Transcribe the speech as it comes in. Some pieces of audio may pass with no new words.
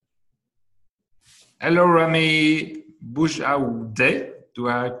Hello, Rami Boujoude. Do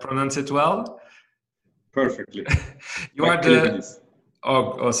I pronounce it well? Perfectly. You are the...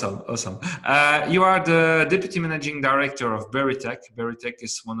 Oh, awesome. You are the Deputy Managing Director of Berytech. Berytech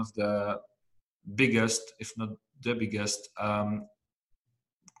is one of the biggest, if not the biggest,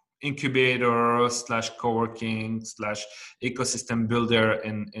 incubator / co-working / ecosystem builder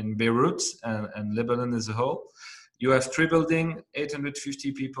in Beirut and Lebanon as a whole. You have 3 buildings,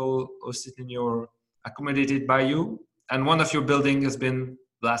 850 people accommodated by you, and one of your buildings has been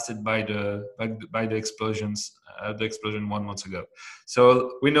blasted by the explosions. The explosion 1 month ago.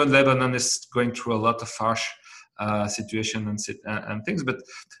 So we know Lebanon is going through a lot of harsh situation and things, but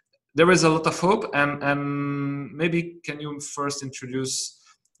there is a lot of hope. And maybe can you first introduce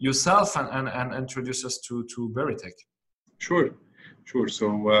yourself and introduce us to Berytech? Sure.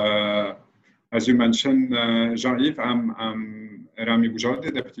 So as you mentioned, Jean-Yves, I'm Rami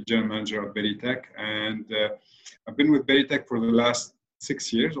Boujoude, Deputy General Manager of Berytech, and I've been with Berytech for the last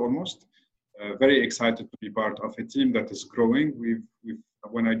 6 years almost. Very excited to be part of a team that is growing.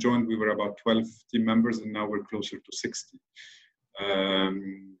 When I joined, we were about 12 team members, and now we're closer to 60.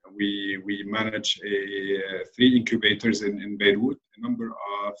 We manage 3 incubators in Beirut, a number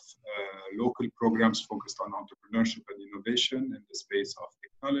of local programs focused on entrepreneurship and innovation in the space of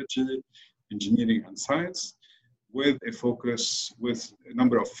technology, engineering, and science, with a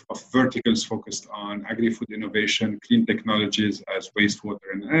number of verticals focused on agri-food innovation, clean technologies as wastewater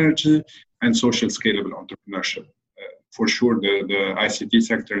and energy, and social scalable entrepreneurship. For sure, the ICT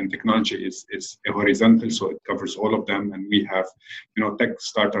sector and technology is a horizontal, so it covers all of them. And we have, tech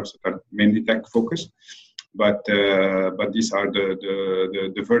startups that are mainly tech focused, but these are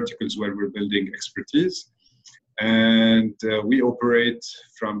the verticals where we're building expertise. And we operate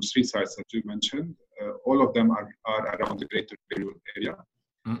from 3 sites that you mentioned. All of them are around the greater Beirut area,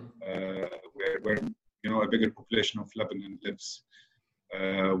 where a bigger population of Lebanon lives.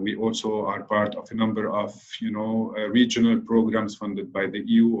 We also are part of a number of regional programs funded by the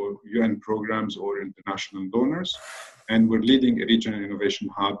EU or UN programs or international donors, and we're leading a regional innovation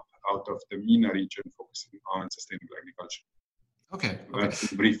hub out of the MENA region focusing on sustainable agriculture. Okay.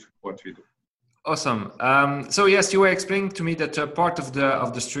 That's in brief what we do. Awesome. So yes, you were explaining to me that part of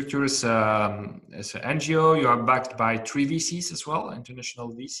the structure is an NGO. You are backed by 3 VCs as well, international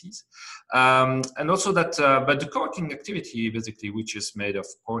VCs, and also that. But the co-working activity, basically, which is made of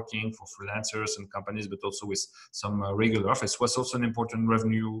co-working for freelancers and companies, but also with some regular office, was also an important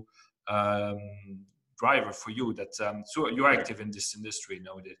revenue driver for you. That so you are active in this industry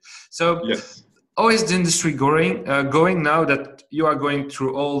nowadays. So yes. How is the industry going now that you are going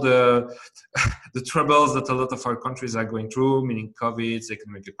through all the troubles that a lot of our countries are going through, meaning COVID,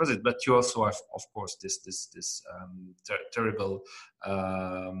 economic crisis, but you also have, of course, this terrible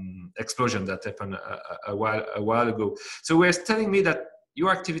explosion that happened a while ago. So we're telling me that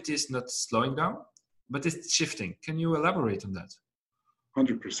your activity is not slowing down, but it's shifting. Can you elaborate on that?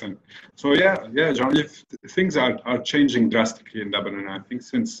 100%. So yeah, Jean-Yves, things are changing drastically in Lebanon. I think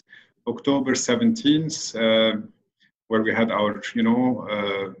since October 17th, where we had our,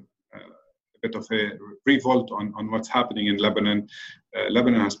 a bit of a revolt on what's happening in Lebanon.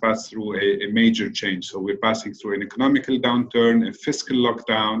 Lebanon has passed through a major change. So we're passing through an economical downturn, a fiscal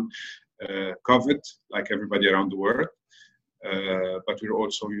lockdown, COVID, like everybody around the world. But we're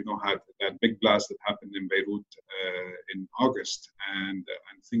also, had that big blast that happened in Beirut in August, and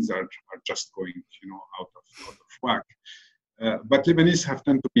things are just going, out of whack. But Lebanese have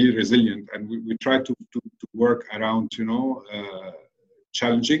tend to be resilient, and we try to work around,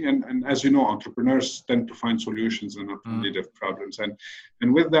 challenging. And as you know, entrepreneurs tend to find solutions and not only their problems.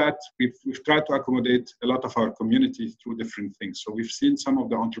 And with that, we've tried to accommodate a lot of our community through different things. So we've seen some of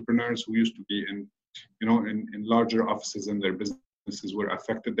the entrepreneurs who used to be in larger offices and their businesses were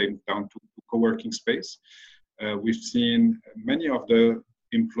affected. They moved down to co-working space. We've seen many of the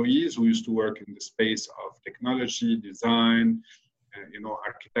employees who used to work in the space of technology, design,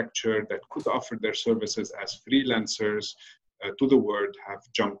 architecture that could offer their services as freelancers to the world have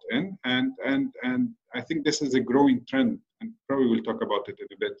jumped in. And I think this is a growing trend, and probably we'll talk about it in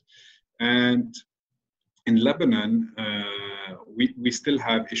a bit. And in Lebanon, we still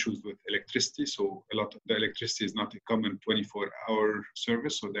have issues with electricity. So a lot of the electricity is not a common 24-hour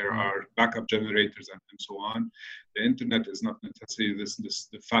service. So there are backup generators and so on. The internet is not necessarily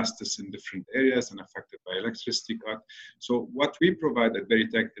the fastest in different areas and affected by electricity cut. So what we provide at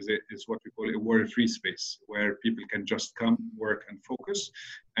Berytech is what we call a worry-free space, where people can just come, work, and focus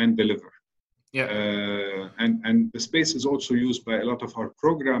and deliver. Yeah. And the space is also used by a lot of our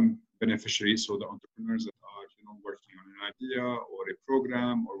program beneficiaries, so the entrepreneurs that are working on an idea or a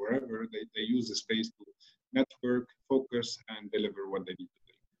program or wherever, they use the space to network, focus, and deliver what they need to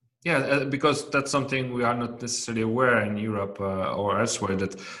deliver. Yeah, because that's something we are not necessarily aware in Europe or elsewhere,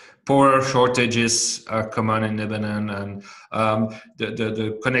 that power shortages are common in Lebanon, and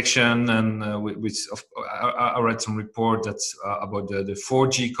the connection, and I read some report that's about the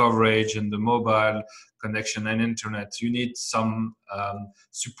 4G coverage and the mobile connection and internet. You need some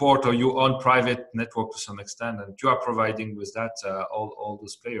support or your own private network to some extent, and you are providing with that all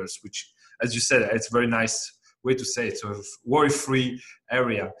those players, which, as you said, it's very nice way to say it, sort of worry-free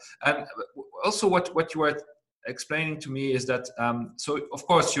area. And also what you were explaining to me is that, so of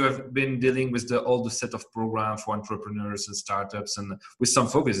course you have been dealing with all the set of programs for entrepreneurs and startups, and with some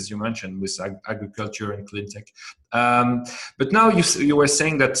focus, as you mentioned, with agriculture and clean tech. But now you were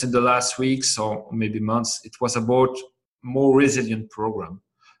saying that in the last weeks or maybe months, it was about more resilient program.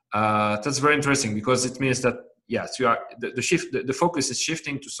 That's very interesting, because it means that, yes, you are the focus is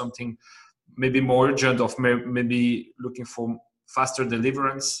shifting to something maybe more urgent, of maybe looking for faster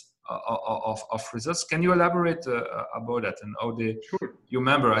deliverance of results. Can you elaborate about that, and how your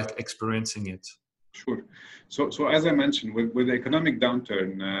member are experiencing it? Sure. So as I mentioned, with the economic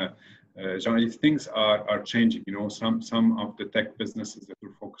downturn, Jean, things are changing. You know, some of the tech businesses that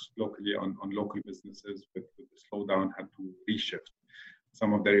were focused locally on local businesses with the slowdown had to reshift.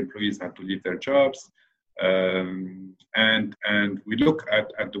 Some of their employees had to leave their jobs. And we look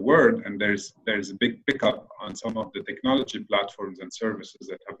at the world, and there's a big pickup on some of the technology platforms and services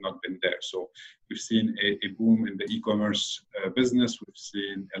that have not been there. So we've seen a boom in the e-commerce business. We've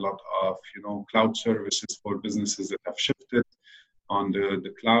seen a lot of cloud services for businesses that have shifted on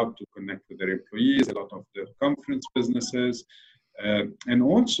the cloud to connect with their employees. A lot of the conference businesses. And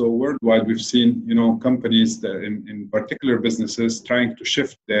also worldwide, we've seen companies that in particular businesses trying to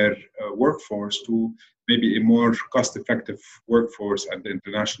shift their workforce to maybe a more cost-effective workforce at the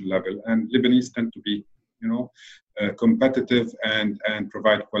international level. And Lebanese tend to be competitive and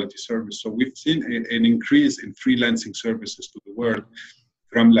provide quality service. So we've seen an increase in freelancing services to the world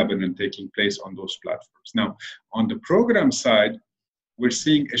from Lebanon taking place on those platforms. Now, on the program side, we're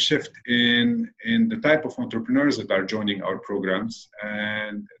seeing a shift in the type of entrepreneurs that are joining our programs,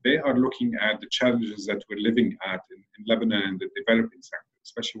 and they are looking at the challenges that we're living at in Lebanon and the developing sector,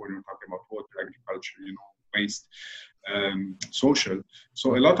 especially when we're talking about water, agriculture, waste, social.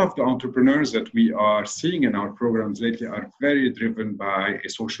 So a lot of the entrepreneurs that we are seeing in our programs lately are very driven by a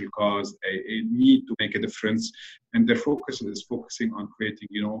social cause, a need to make a difference, and their focus is focusing on creating,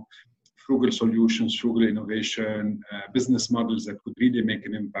 frugal solutions, frugal innovation, business models that could really make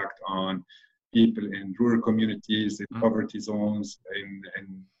an impact on people in rural communities, in poverty zones, in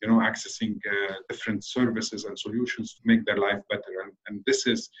accessing different services and solutions to make their life better. And this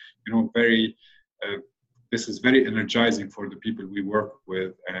is, this is very energizing for the people we work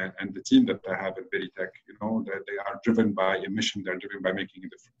with and the team that I have at Veritech. That they are driven by a mission, they're driven by making a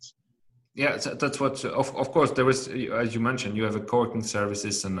difference. Yeah, that's what. Of course, there is, as you mentioned, you have a co-working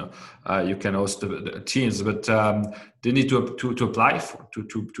services, and you can host the teams, but they need to apply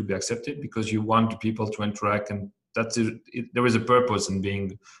to be accepted, because you want the people to interact, and that's there is a purpose in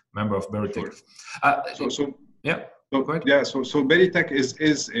being a member of Veritech. Sure. Yeah. So Veritech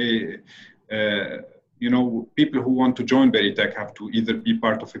is a people who want to join Veritech have to either be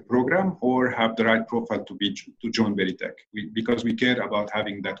part of a program or have the right profile to join Veritech. Because we care about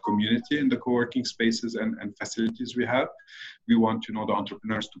having that community in the co-working spaces and facilities we have. We want the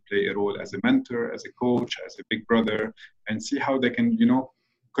entrepreneurs to play a role as a mentor, as a coach, as a big brother, and see how they can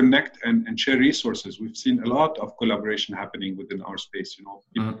connect and share resources. We've seen a lot of collaboration happening within our space,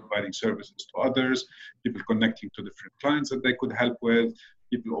 people providing services to others, people connecting to different clients that they could help with,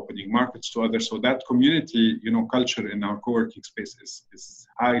 people opening markets to others. So that community, culture in our co-working space is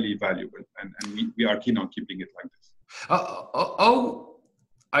highly valuable, and we are keen on keeping it like this.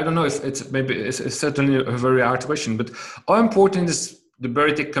 I don't know if it's certainly a very hard question, but how important is the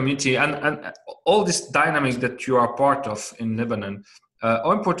Veritech community and all this dynamic that you are part of in Lebanon?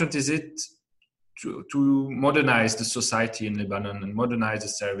 How important is it to modernize the society in Lebanon and modernize the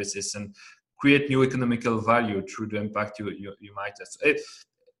services and create new economical value through the impact you might have?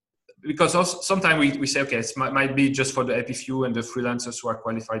 Because also sometimes we say, okay, it might be just for the happy few and the freelancers who are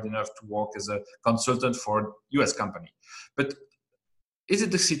qualified enough to work as a consultant for US company. But is it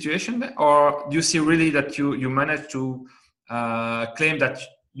the situation, or do you see really that you managed to claim that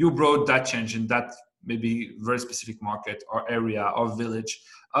you brought that change in that maybe very specific market or area or village?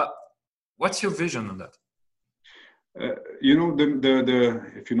 What's your vision on that?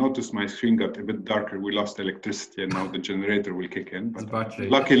 If you notice, my screen got a bit darker. We lost electricity, and now the generator will kick in. But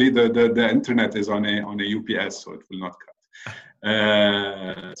luckily, the internet is on a UPS, so it will not cut.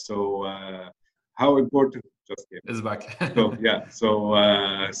 How important? Just came. It's back. So yeah,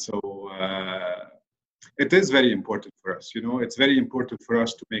 it is very important for us. It's very important for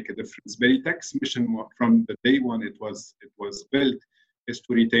us to make a difference. Veritech's mission from the day one it was built is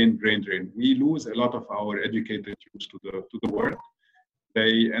to retain brain drain. We lose a lot of our educated youth to the world.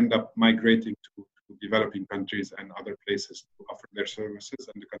 They end up migrating to developing countries and other places to offer their services,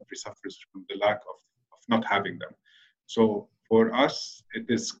 and the country suffers from the lack of not having them. So for us, it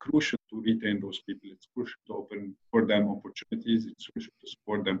is crucial to retain those people. It's crucial to open for them opportunities. It's crucial to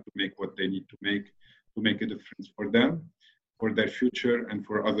support them to make what they need to make a difference for them, for their future, and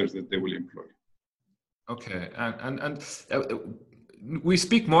for others that they will employ. Okay, and we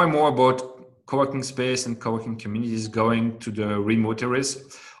speak more and more about co-working space and co-working communities going to the remote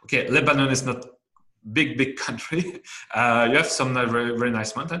areas. Okay, Lebanon is not big country. You have some very, very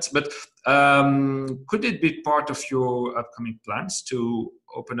nice mountains, but could it be part of your upcoming plans to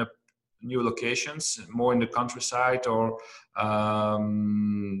open up new locations more in the countryside, or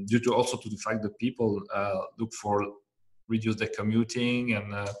due to also to the fact that people look for reduce their commuting,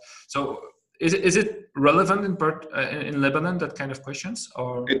 and so is it relevant in Lebanon, that kind of questions?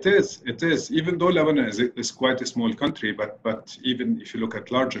 Or it is even though Lebanon is quite a small country, but even if you look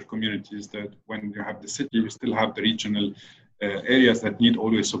at larger communities, that when you have the city, you still have the regional areas that need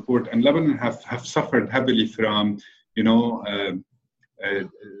always support, and Lebanon have suffered heavily from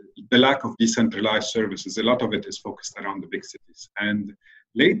the lack of decentralized services. A lot of it is focused around the big cities. And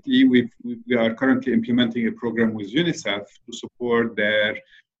lately, we are currently implementing a program with UNICEF to support their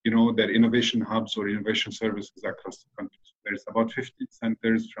innovation hubs or innovation services across the country. So there's about 50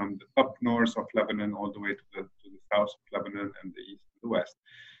 centers from the top north of Lebanon all the way to the south of Lebanon and the east and the west.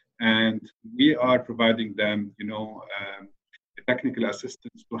 And we are providing them, technical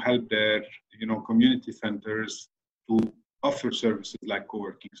assistance to help their, community centers to offer services like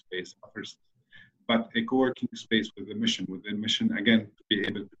co-working space offers, but a co-working space with a mission, again, to be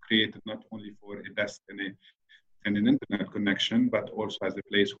able to create it not only for a desk and an internet connection, but also as a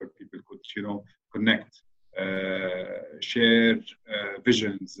place where people could, connect, share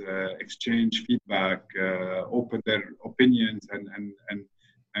visions, exchange feedback, open their opinions,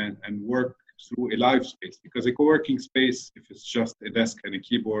 and work through a live space. Because a co-working space, if it's just a desk and a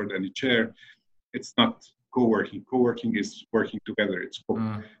keyboard and a chair, it's not co-working. Co-working is working together. It's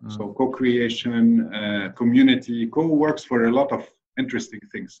so co-creation, community, co-works for a lot of interesting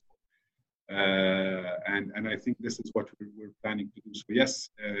things. And I think this is what we're planning to do. So yes,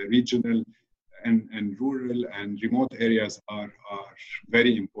 regional and rural and remote areas are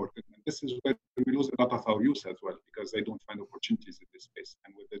very important. And this is where we lose a lot of our youth as well, because they don't find opportunities in this space.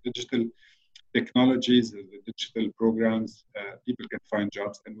 And with the digital technologies, the digital programs, people can find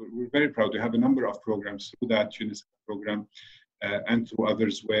jobs. And we're very proud. We have a number of programs through that UNICEF program and through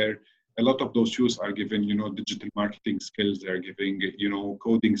others where a lot of those youth are given, digital marketing skills. They're giving,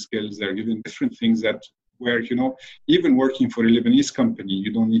 coding skills. They're given different things where, even working for a Lebanese company,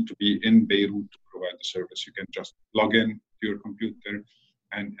 you don't need to be in Beirut to provide the service. You can just log in to your computer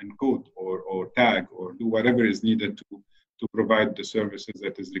and code or tag or do whatever is needed to provide the services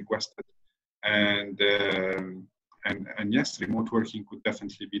that is requested. And yes, remote working could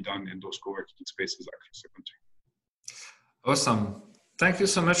definitely be done in those co-working spaces across the country. Awesome. Thank you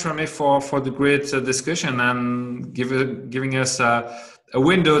so much, Rami, for the great discussion and giving us a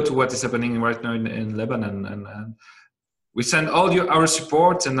window to what is happening right now in Lebanon. And we send all our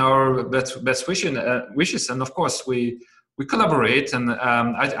support and our best wishes. And of course, we collaborate. And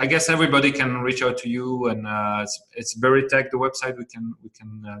I guess everybody can reach out to you. And it's Veritech, the website. We can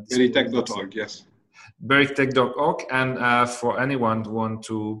Veritech.org, yes. Veritech.org. And for anyone who want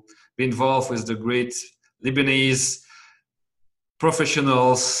to be involved with the great Lebanese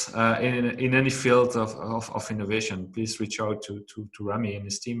professionals in any field of innovation, please reach out to Rami and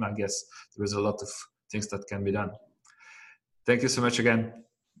his team. I guess there is a lot of things that can be done. Thank you so much again.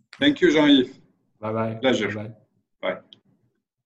 Thank you, Jean-Yves. Bye-bye. Pleasure. Bye-bye. Bye.